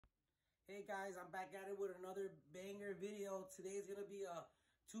Hey guys, I'm back at it with another banger video. Today's gonna be a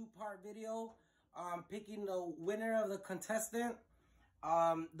two-part video. Picking the winner of the contestant.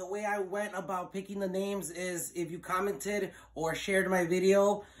 The way I went about picking the names is if you commented or shared my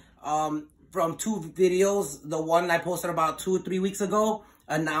video from two videos. The one I posted about 2 or 3 weeks ago,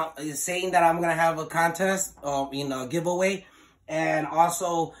 now is saying that I'm gonna have a contest, a giveaway, and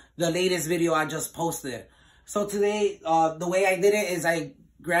also the latest video I just posted. So today, the way I did it is I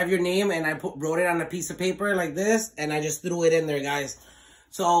grab your name and I wrote it on a piece of paper like this, and I just threw it in there, guys.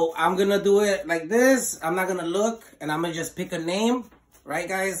 So I'm gonna do it like this. I'm not gonna look, and I'm gonna just pick a name, right,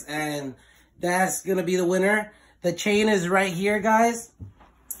 guys? And that's gonna be the winner. The chain is right here, guys.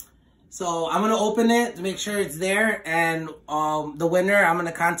 So I'm gonna open it to make sure it's there, and the winner, I'm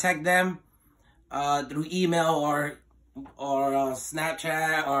gonna contact them through email or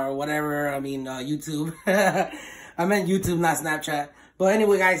Snapchat or whatever. I mean, YouTube. I meant YouTube, not Snapchat. But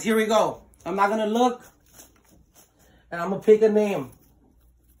anyway, guys, here we go. I'm not gonna look, and I'm gonna pick a name,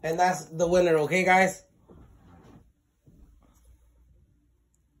 and that's the winner. Okay, guys?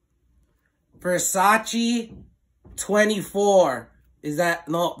 Versace 24. Is that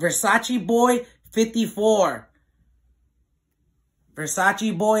no? Versace boy 54.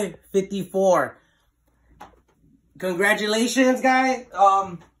 Versace boy 54. Congratulations, guys.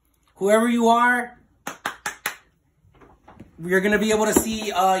 Whoever you are, you're going to be able to see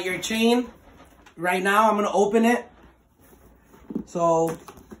your chain right now. I'm going to open it so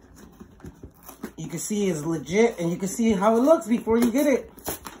you can see it's legit, and you can see how it looks before you get it.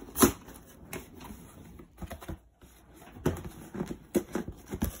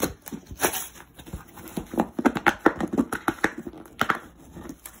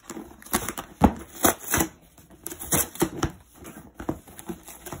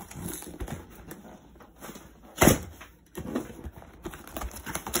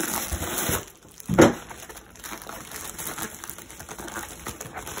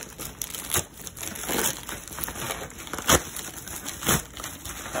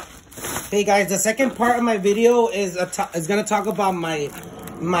 Hey guys, the second part of my video is gonna talk about my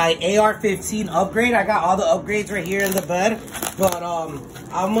AR-15 upgrade. I got all the upgrades right here in the bed, but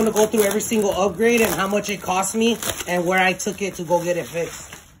I'm gonna go through every single upgrade and how much it cost me and where I took it to go get it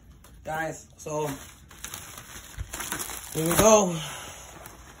fixed, guys. So here we go.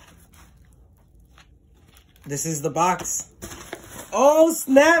 This is the box. Oh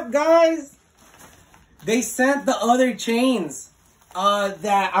snap, guys! They sent the other chains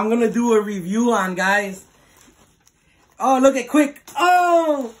that I'm gonna do a review on, guys. Oh, look at quick.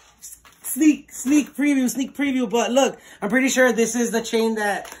 Oh, sneak preview. But look, I'm pretty sure this is the chain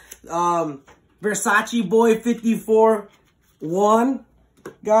that Versace boy 54 won,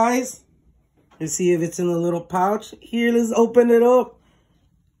 guys. Let's see if it's in the little pouch. Here, let's open it up.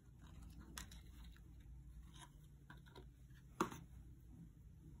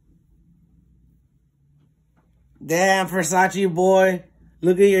 Damn, Versace boy.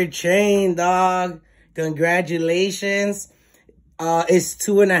 Look at your chain, dog. Congratulations. It's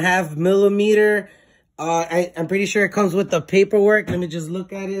 2.5 millimeter. I'm pretty sure it comes with the paperwork. Let me just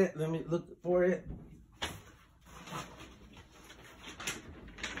look at it. Let me look for it.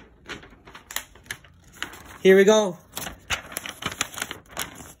 Here we go.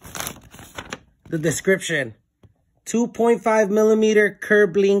 The description. 2.5 millimeter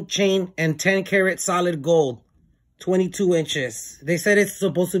curb link chain and 10 karat solid gold. 22 inches. They said it's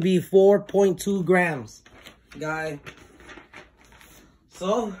supposed to be 4.2 grams, guy.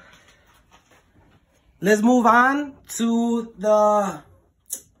 So let's move on to the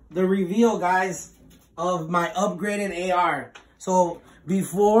reveal, guys, of my upgraded AR. So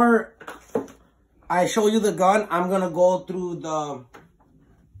before I show you the gun, I'm gonna go through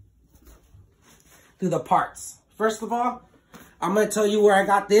the parts. First of all, I'm going to tell you where I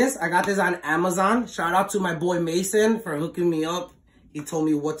got this. I got this on Amazon. Shout out to my boy Mason for hooking me up. He told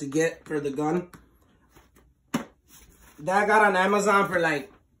me what to get for the gun. That I got on Amazon for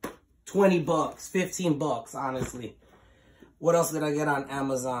like 20 bucks, 15 bucks, honestly. What else did I get on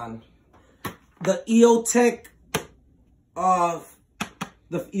Amazon? The EOTech,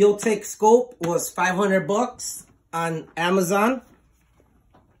 scope was 500 bucks on Amazon.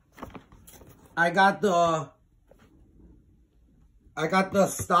 I got the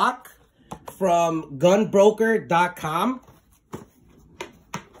stock from gunbroker.com.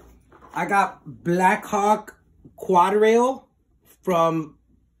 I got Blackhawk quad rail from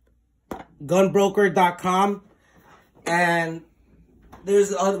gunbroker.com. And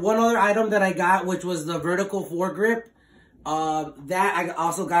there's one other item that I got, which was the vertical foregrip. That I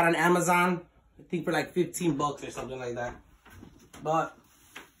also got on Amazon, I think for like 15 bucks or something like that. But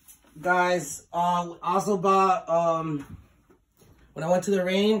guys, also bought, when I went to the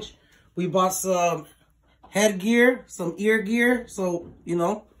range, we bought some headgear, some ear gear. So, you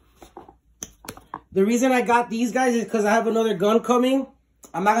know, the reason I got these guys is because I have another gun coming.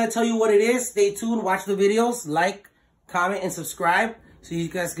 I'm not going to tell you what it is. Stay tuned. Watch the videos. Like, comment, and subscribe so you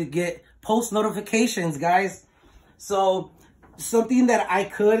guys could get post notifications, guys. So, something that I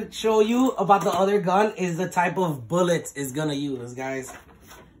could show you about the other gun is the type of bullets it's going to use, guys.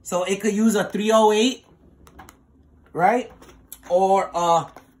 So, it could use a 308, right? Or a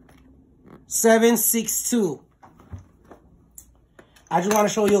 7.62. I just want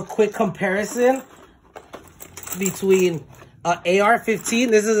to show you a quick comparison between AR-15.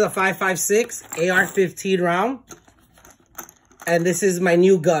 This is a 5.56 AR-15 round, and this is my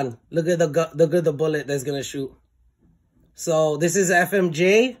new gun. Look at the bullet that's gonna shoot. So this is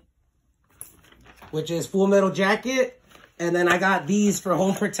FMJ, which is full metal jacket, and then I got these for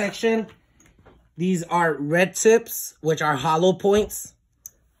home protection. These are red tips, which are hollow points.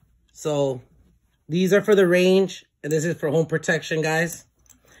 So these are for the range, and this is for home protection, guys.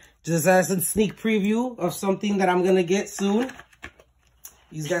 Just as a sneak preview of something that I'm going to get soon.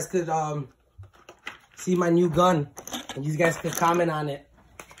 You guys could see my new gun. And you guys could comment on it.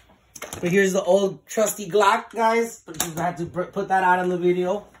 But here's the old trusty Glock, guys. But you have to put that out in the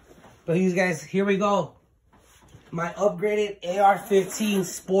video. But you guys, here we go. My upgraded AR-15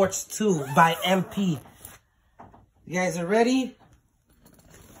 Sports 2 by MP. You guys are ready?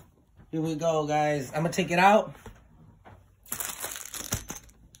 Here we go, guys. I'm going to take it out.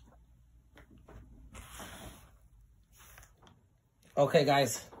 Okay,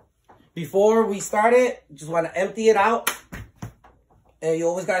 guys, before we start it, just want to empty it out. And you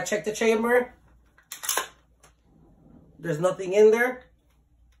always got to check the chamber. There's nothing in there.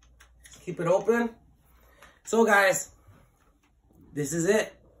 Just keep it open. So, guys, this is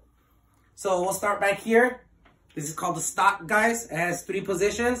it. So, we'll start back here. This is called the stock, guys. It has 3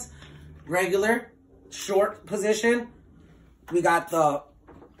 positions. Regular, short position. We got the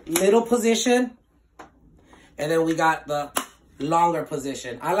middle position. And then we got the longer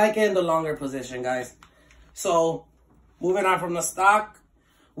position. I like it in the longer position, guys. So moving on from the stock,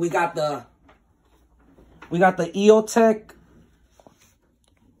 we got the EOTech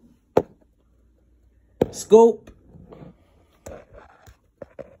scope.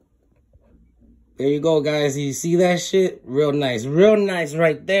 There you go, guys. You see that shit? Real nice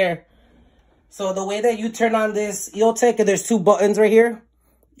right there. So the way that you turn on this EOTech, there's 2 buttons right here.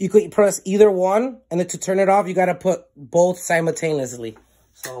 You could press either one, and then to turn it off, you got to put both simultaneously.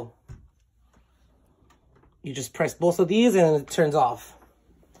 So you just press both of these, and it turns off.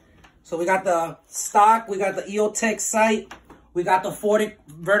 So we got the stock, we got the EOTech sight, we got the 40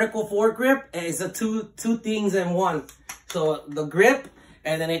 vertical foregrip, and it's a two things in one. So the grip,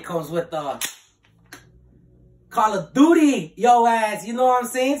 and then it comes with the Call of Duty, yo ass, you know what I'm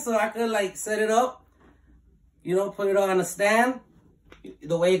saying? So I could like set it up, you know, put it on a stand.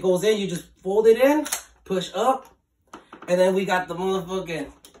 The way it goes in, you just fold it in, push up, and then we got the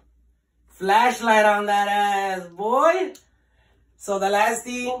motherfucking flashlight on that ass, boy. So the last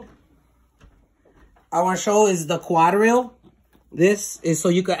thing I want to show is the quad rail. This is so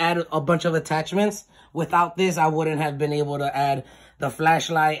you could add a bunch of attachments. Without this, I wouldn't have been able to add the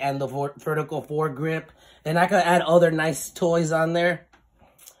flashlight and the vertical foregrip. And I could add other nice toys on there.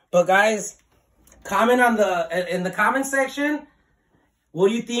 But guys, comment in the comment section. What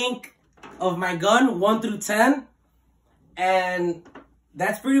do you think of my gun, 1 through 10? And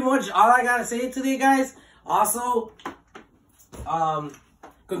that's pretty much all I gotta say today, guys. Also,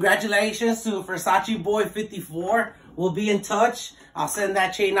 congratulations to Versace Boy 54. We'll be in touch. I'll send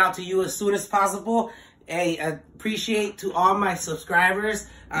that chain out to you as soon as possible. Hey, I appreciate to all my subscribers.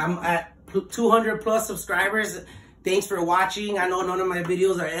 I'm at 200 plus subscribers. Thanks for watching. I know none of my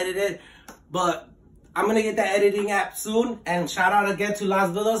videos are edited, but I'm going to get that editing app soon. And shout out again to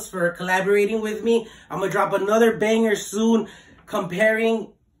Las Villas for collaborating with me. I'm going to drop another banger soon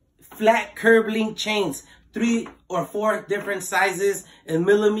comparing flat curb link chains. 3 or 4 different sizes in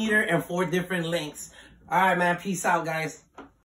millimeter and 4 different lengths. All right, man. Peace out, guys.